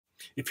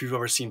If you've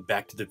ever seen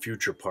Back to the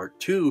Future Part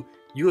 2,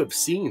 you have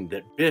seen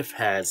that Biff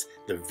has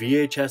the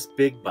VHS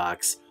big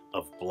box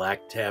of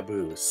Black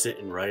Taboo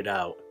sitting right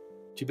out.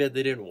 Too bad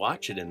they didn't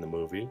watch it in the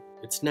movie.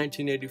 It's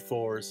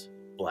 1984's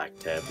Black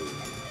Taboo.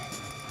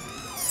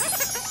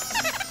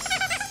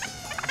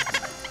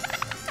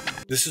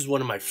 This is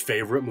one of my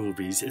favorite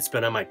movies. It's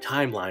been on my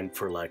timeline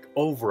for like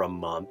over a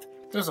month.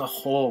 There's a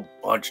whole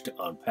bunch to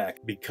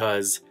unpack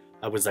because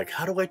I was like,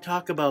 how do I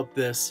talk about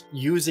this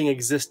using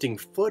existing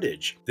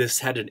footage? This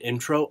had an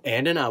intro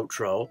and an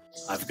outro.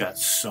 I've got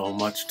so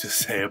much to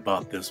say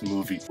about this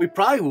movie. We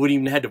probably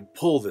wouldn't even have to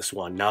pull this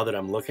one now that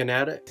I'm looking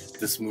at it.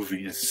 This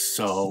movie is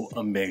so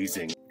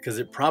amazing because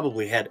it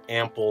probably had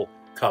ample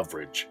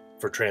coverage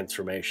for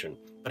transformation.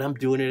 But I'm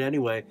doing it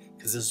anyway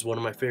because this is one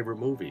of my favorite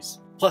movies.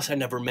 Plus, I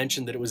never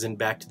mentioned that it was in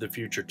Back to the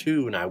Future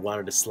 2, and I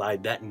wanted to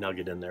slide that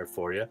nugget in there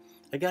for you.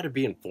 I gotta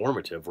be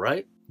informative,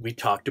 right? We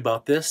talked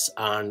about this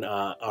on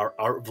our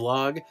art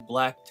vlog,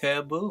 Black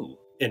Taboo.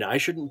 And I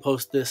shouldn't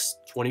post this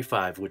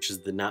 25, which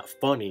is the not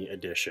funny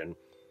edition.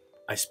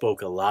 I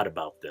spoke a lot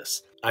about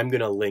this. I'm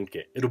gonna link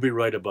it. It'll be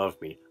right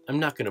above me. I'm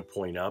not gonna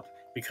point up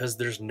because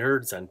there's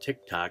nerds on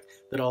TikTok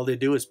that all they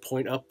do is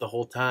point up the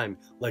whole time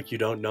like you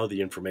don't know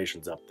the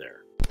information's up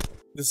there.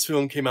 This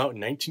film came out in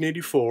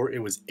 1984.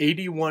 It was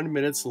 81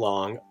 minutes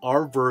long.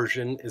 Our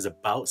version is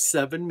about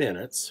 7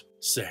 minutes.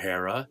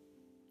 Sahara,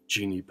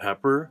 Jeannie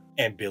Pepper,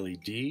 and Billy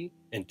D,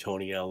 and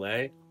Tony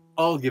L.A.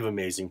 all give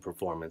amazing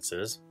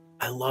performances.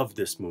 I love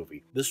this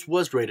movie. This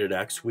was rated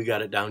X. We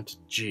got it down to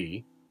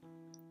G.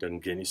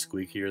 Doesn't get any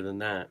squeakier than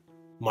that.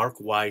 Mark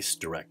Weiss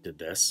directed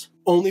this.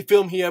 Only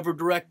film he ever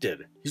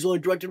directed. He's only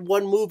directed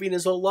one movie in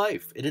his whole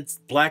life, and it's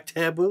Black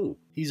Taboo.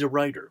 He's a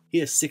writer. He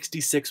has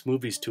 66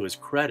 movies to his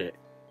credit,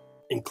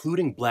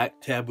 including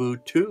Black Taboo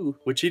 2,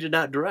 which he did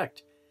not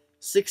direct.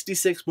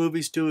 66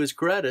 movies to his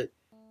credit,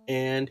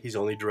 and he's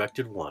only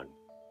directed one.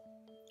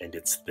 And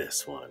it's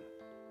this one.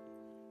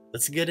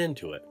 Let's get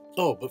into it.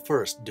 Oh, but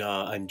first,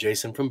 I'm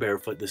Jason from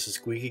Barefoot. This is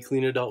Squeaky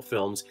Clean Adult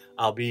Films.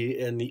 I'll be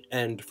in the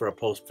end for a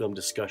post-film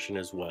discussion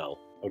as well,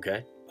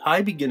 okay?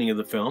 Hi, beginning of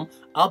the film.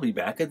 I'll be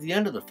back at the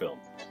end of the film.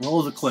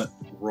 Roll the clip.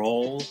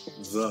 Roll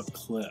the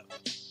clip.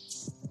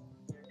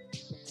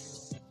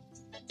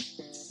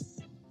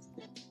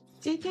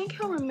 Do you think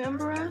he'll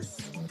remember us?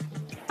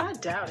 I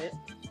doubt it.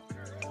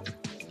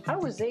 I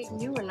was 8 and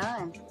you were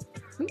 9.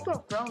 We've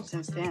both grown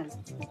since then.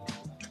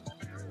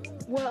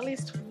 Well, at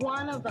least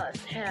one of us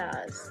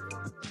has.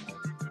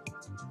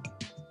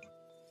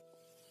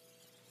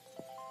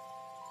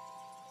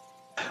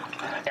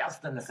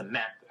 Elston and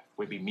Samantha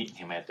will be meeting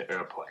him at the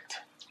airport.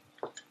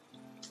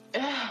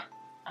 Ugh,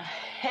 I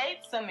hate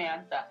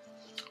Samantha.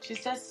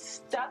 She's just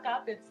stuck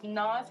up. It's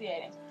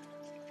nauseating.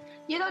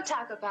 You don't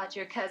talk about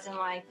your cousin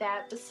like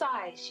that.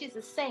 Besides, she's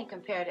a saint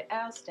compared to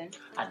Elston.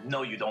 I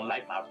know you don't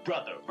like my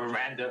brother,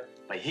 Miranda,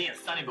 but he and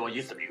Sonny Boy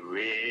used to be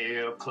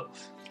real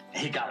close.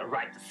 And he got a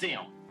right to see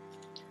him.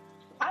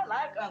 I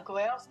like Uncle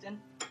Elston.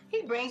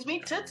 He brings me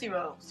Tootsie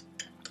Rolls.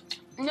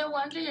 No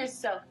wonder you're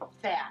so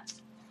fat.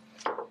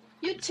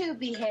 You two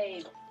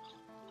behave.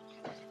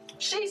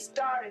 She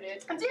started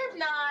it. I did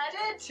not.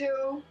 I did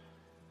too.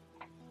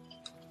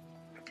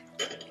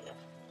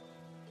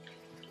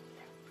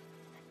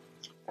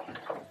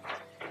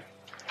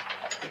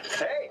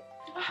 Hey!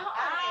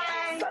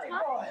 Hi. Sonny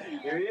Boy!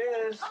 Here he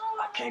is. Oh,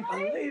 I can't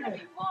believe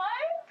it. What?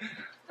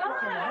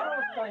 Welcome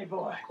home, Sonny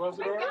Boy. We've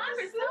been gone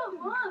for so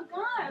long.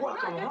 God.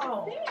 Welcome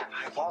home.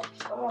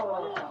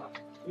 Oh,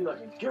 you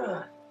looking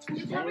good.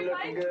 You tell me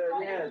why it's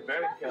funny. Yeah, it's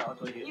very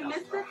good. You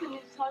missed this and you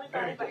told me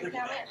about your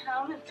family at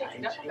home and picked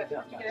it up. You get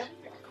everything.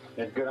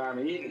 That's good on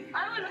eating.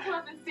 I want to come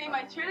up and see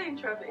my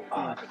cheerleading trophy.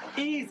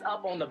 Ease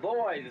up on the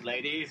boys,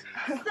 ladies.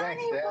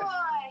 Sonny boy!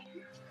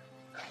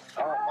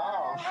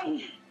 Oh,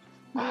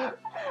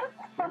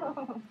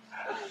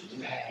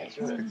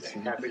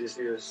 happy to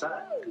see your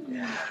son.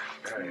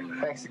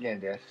 Thanks again,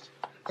 Dad.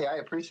 Hey, I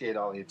appreciate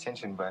all the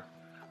attention, but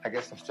I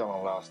guess I'm still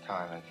on lost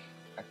time, and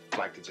I'd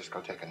like to just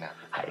go take a nap.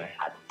 Hey,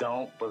 I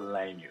don't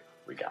blame you.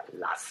 We got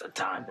lots of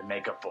time to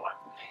make up for it.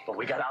 But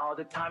we got all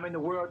the time in the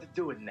world to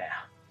do it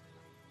now.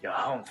 You're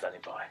home, Sonny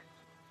Boy.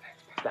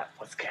 That's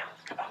what's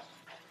counts. Come on.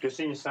 Good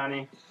seeing you,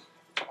 Sonny.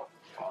 Come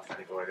on,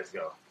 Sonny Boy, let's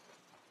go.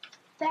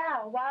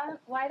 Val,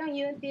 why don't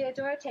you and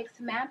Theodora take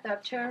Samantha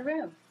up to her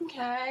room?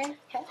 Okay.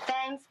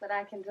 Thanks, but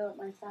I can do it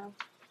myself.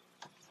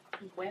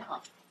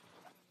 Well.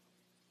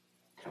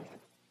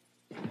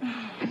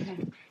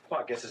 Well,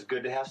 I guess it's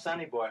good to have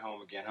Sonny Boy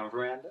home again, huh,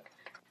 Miranda?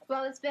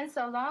 Well, it's been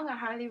so long, I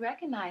hardly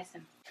recognize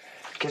him.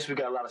 Guess we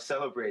got a lot of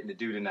celebrating to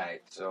do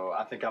tonight, so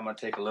I think I'm gonna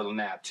take a little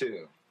nap,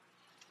 too.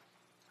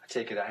 I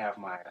take it I have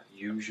my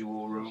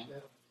usual room.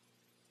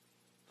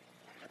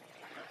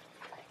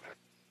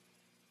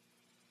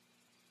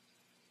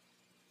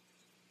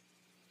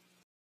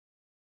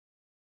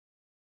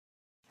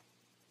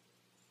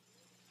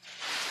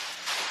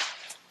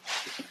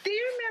 Do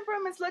you remember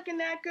him as looking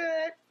that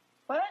good?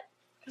 What?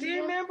 Do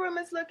you remember him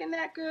as looking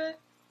that good?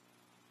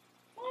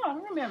 Oh, I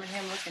don't remember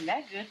him looking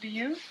that good, do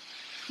you?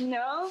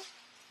 No.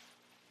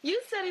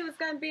 You said he was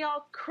going to be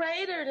all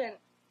cratered and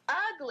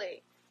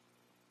ugly.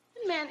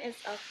 That man is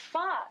a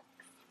fox.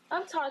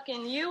 I'm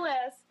talking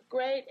U.S.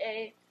 grade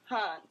A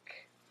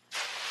hunk.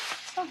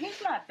 Oh,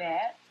 he's not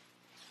bad.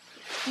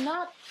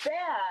 Not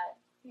bad.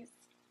 He's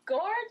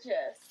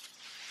gorgeous.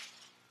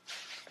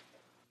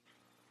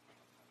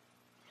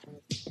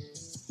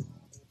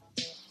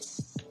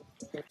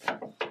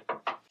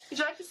 Would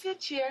you like to see a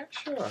chair?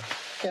 Sure.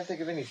 Can't think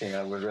of anything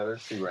I would rather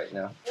see right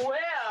now.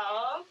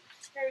 Well,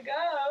 here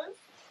goes.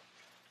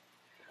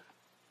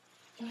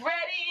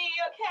 Ready?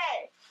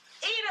 Okay.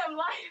 Eat 'em,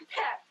 lion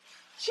pack.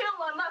 Chew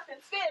 'em up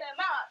and spit 'em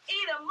out.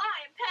 Eat 'em,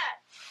 lion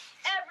pack.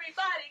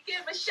 Everybody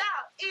give a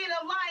shout. Eat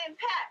 'em, lion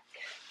pack.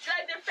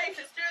 Drag their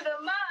faces through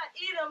the mud.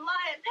 Eat 'em,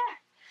 lion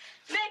pack.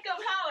 Make 'em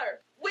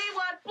holler. We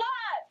want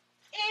blood.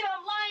 Eat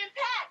 'em, lion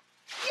pack.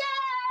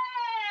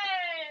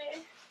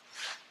 Yay!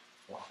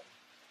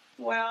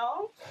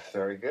 Well,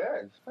 Very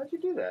good. How'd you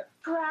do that?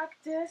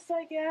 practice,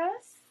 I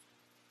guess.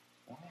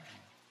 Oh.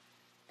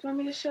 Do you want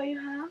me to show you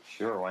how?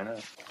 Sure, why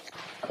not?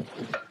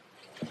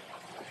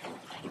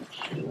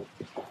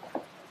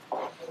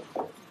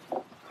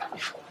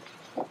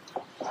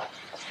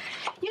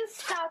 You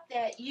stop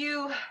that.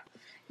 You.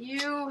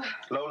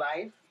 Low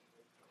life,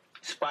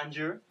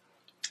 sponger,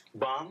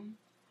 bum.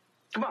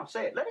 Come on,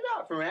 say it. Let it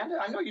out, Miranda.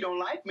 I know you don't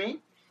like me.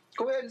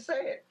 Go ahead and say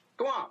it.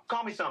 Go on,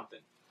 call me something.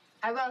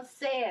 I won't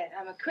say it.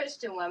 I'm a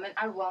Christian woman.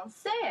 I won't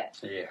say it.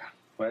 Yeah,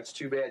 well, that's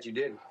too bad you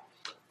didn't.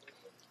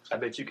 I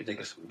bet you could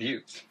think of some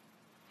abuse.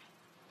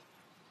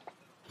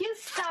 You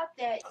stop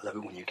that. I love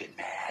it when you get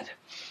mad.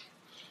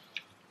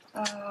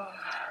 Oh.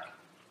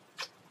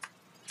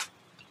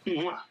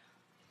 Mwah.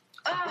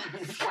 Oh,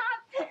 stop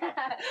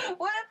that.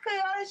 What if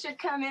Coyote should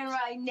come in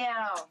right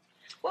now?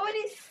 What would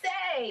he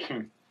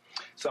say?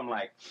 Something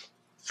like,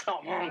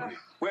 I'm hungry.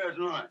 Where's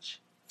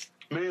lunch?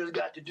 Man's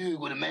got to do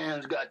what a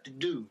man's got to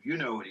do. You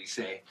know what he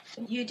say.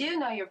 You do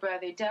know your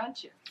brother,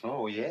 don't you?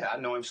 Oh, yeah. I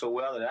know him so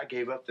well that I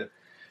gave up the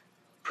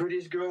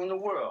prettiest girl in the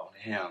world to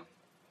him.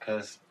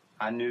 Because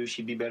I knew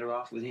she'd be better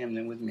off with him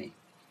than with me.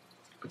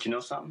 But you know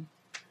something?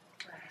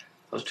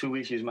 Those 2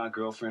 weeks she was my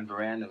girlfriend,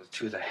 Miranda, was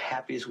 2 of the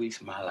happiest weeks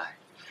of my life.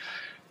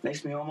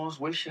 Makes me almost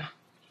wish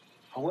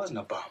I wasn't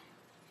a bum.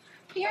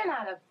 You're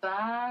not a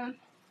bum.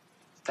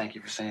 Thank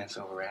you for saying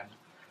so, Miranda.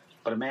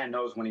 But a man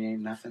knows when he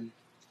ain't nothing.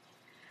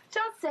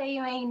 Don't say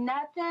you ain't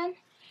nothing.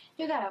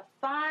 You got a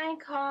fine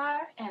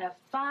car and a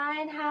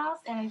fine house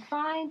and a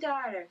fine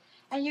daughter.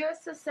 And you're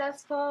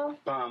successful.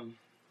 Bum.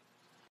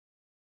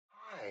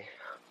 Hi.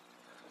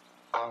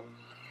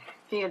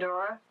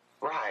 Theodora?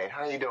 Right,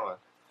 how you doing?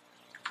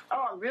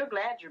 Oh, I'm real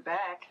glad you're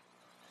back.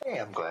 Hey,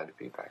 I'm glad to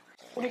be back.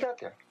 What do you got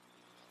there?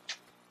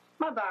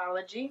 My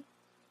biology.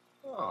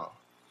 Oh.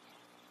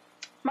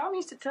 Mom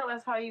used to tell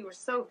us how you were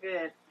so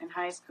good in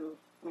high school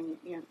when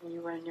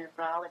you were in your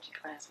biology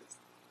classes.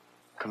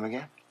 Come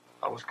again?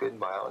 I was good in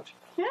biology.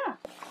 Yeah.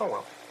 Oh,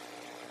 well.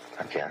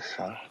 I guess,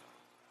 huh?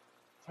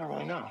 I don't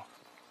really know.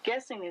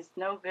 Guessing is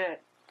no good.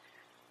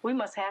 We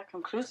must have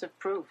conclusive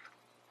proof.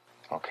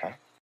 Okay.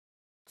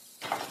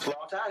 It's a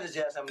long time since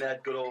you had some of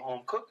that good old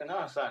home cooking,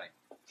 huh, Sonny?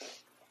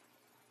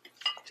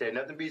 Tell you,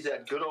 nothing beats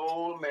that good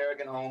old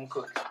American home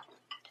cooking.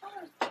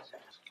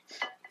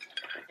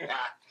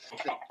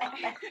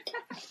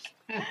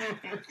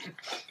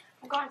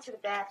 I'm going to the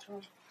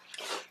bathroom.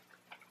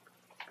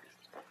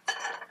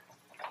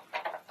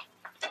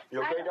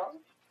 You okay,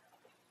 darling?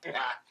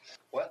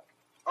 What?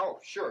 Oh,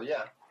 sure,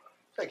 yeah.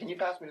 Hey, can you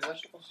pass me the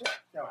vegetables?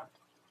 Yeah.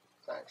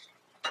 Thanks.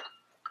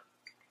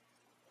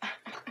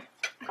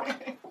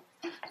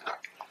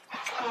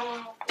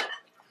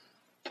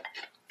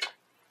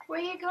 Where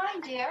are you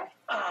going, dear?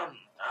 I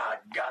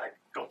gotta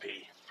go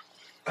pee.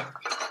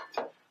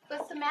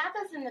 But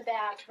Samantha's in the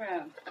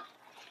bathroom.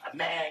 A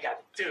man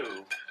gotta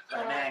do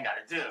what a man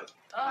gotta do.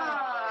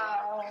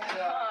 Oh,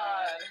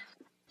 God.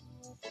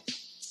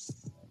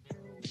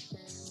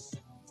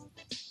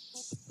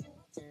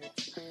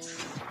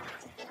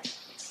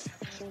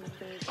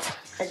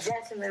 A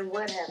gentleman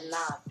would have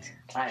knocked.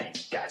 I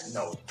ain't got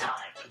no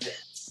time for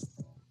this.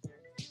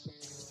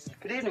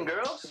 Good evening,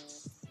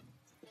 girls.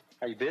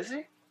 Are you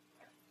busy?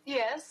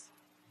 Yes.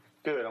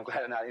 Good. I'm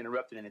glad I'm not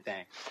interrupting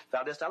anything.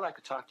 Valdez, I'd like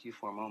to talk to you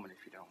for a moment,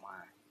 if you don't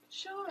mind.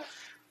 Sure.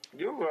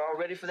 You're all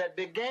ready for that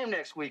big game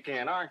next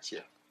weekend, aren't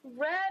you?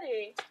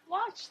 Ready.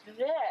 Watch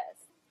this.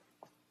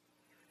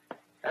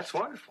 That's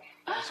wonderful.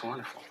 That's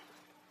wonderful.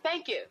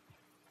 Thank you.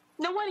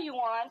 Now, what do you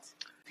want?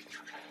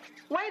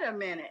 Wait a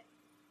minute.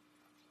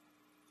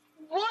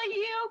 Will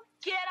you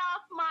get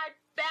off my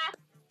back?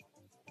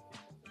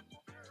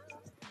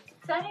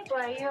 Sonny boy,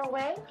 are you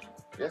awake?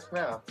 Yes,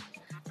 ma'am.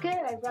 Good,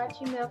 I brought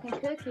you milk and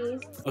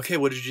cookies. Okay,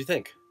 what did you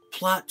think?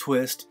 Plot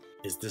twist.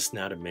 Is this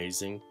not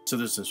amazing? So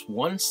there's this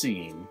one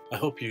scene. I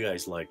hope you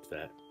guys liked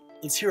that.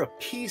 Let's hear a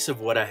piece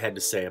of what I had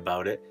to say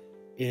about it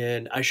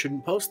in I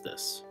Shouldn't Post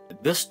This.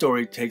 This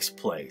story takes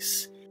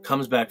place,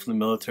 comes back from the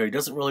military,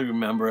 doesn't really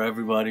remember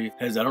everybody,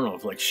 I don't know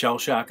if like shell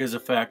shock is a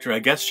factor. I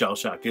guess shell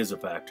shock is a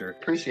factor.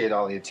 Appreciate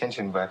all the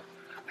attention, but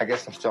I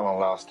guess I'm still on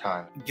lost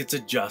time. Gets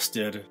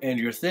adjusted, and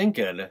you're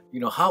thinking, you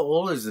know, how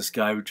old is this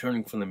guy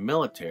returning from the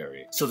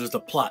military? So there's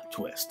a plot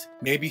twist.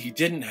 Maybe he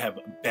didn't have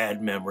a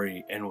bad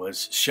memory and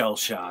was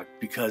shell-shocked,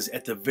 because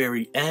at the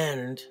very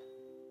end,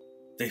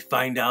 they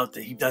find out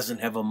that he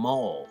doesn't have a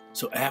mole.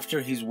 So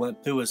after he's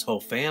went through his whole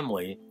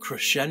family,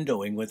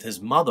 crescendoing with his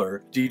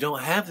mother, you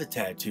don't have the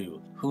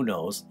tattoo. Who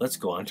knows? Let's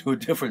go on to a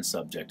different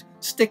subject.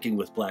 Sticking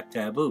with Black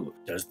Taboo.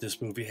 Does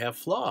this movie have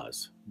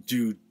flaws?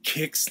 Dude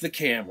kicks the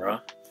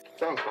camera.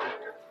 Thanks,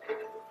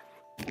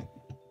 man.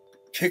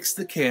 Kicks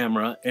the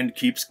camera and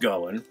keeps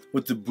going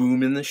with the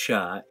boom in the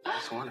shot.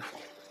 That's wonderful.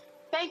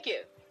 Thank you.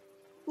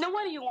 Now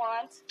what do you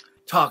want?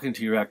 Talking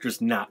to your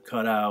actors not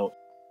cut out.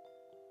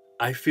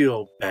 I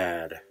feel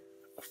bad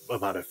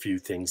about a few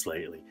things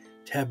lately.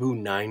 Taboo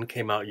 9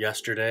 came out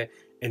yesterday,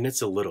 and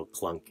it's a little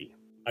clunky.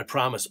 I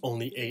promise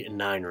only 8 and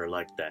 9 are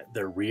like that.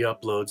 They're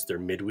re-uploads, they're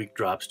midweek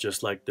drops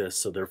just like this,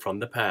 so they're from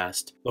the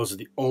past. Those are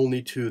the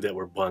only 2 that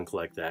were bunk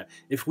like that.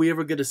 If we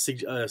ever get a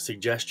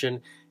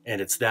suggestion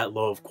and it's that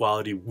low of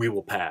quality, we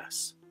will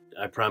pass.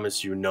 I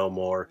promise you no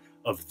more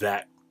of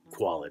that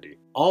quality.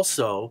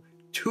 Also,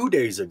 2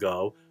 days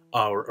ago,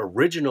 our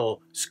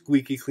original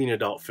Squeaky Clean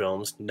Adult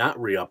Films, not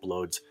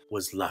re-uploads,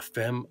 was La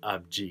Femme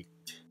Abjecte.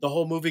 The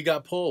whole movie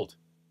got pulled.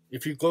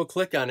 If you go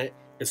click on it,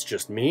 it's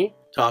just me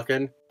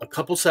talking, a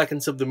couple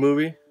seconds of the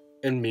movie,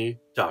 and me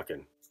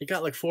talking. It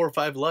got like 4 or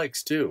 5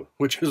 likes too,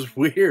 which is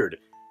weird.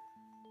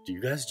 Do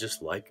you guys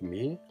just like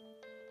me?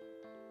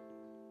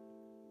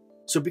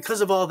 So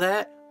because of all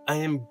that, I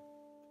am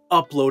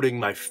uploading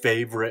my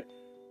favorite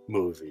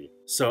movie.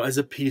 So as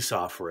a peace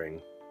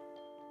offering,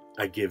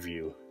 I give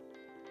you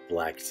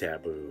Black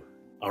Taboo.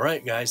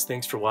 Alright guys,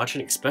 thanks for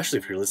watching, especially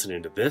if you're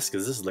listening to this,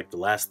 because this is like the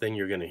last thing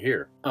you're going to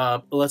hear.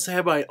 Let's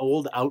have my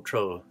old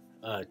outro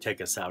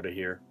take us out of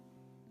here.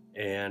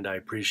 And I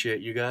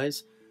appreciate you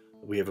guys.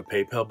 We have a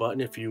PayPal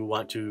button if you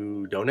want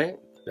to donate.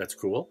 That's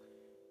cool.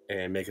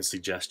 And make a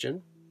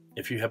suggestion.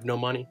 If you have no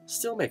money,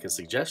 still make a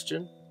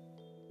suggestion.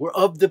 We're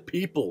of the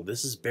people.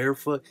 This is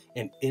barefoot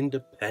and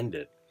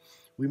independent.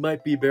 We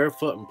might be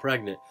barefoot and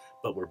pregnant,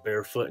 but we're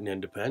barefoot and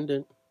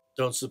independent.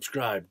 Don't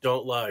subscribe,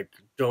 don't like,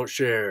 don't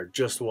share,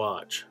 just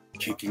watch.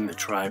 Kicking the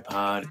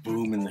tripod,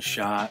 boom in the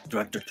shot,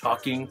 director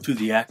talking to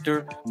the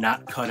actor,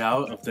 not cut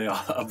out of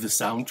the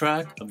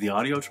soundtrack, of the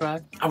audio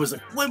track. I was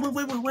like,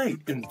 wait.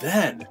 And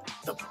then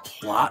the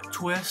plot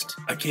twist,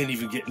 I can't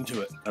even get into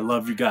it. I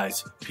love you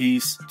guys.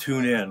 Peace,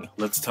 tune in.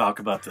 Let's talk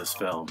about this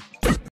film.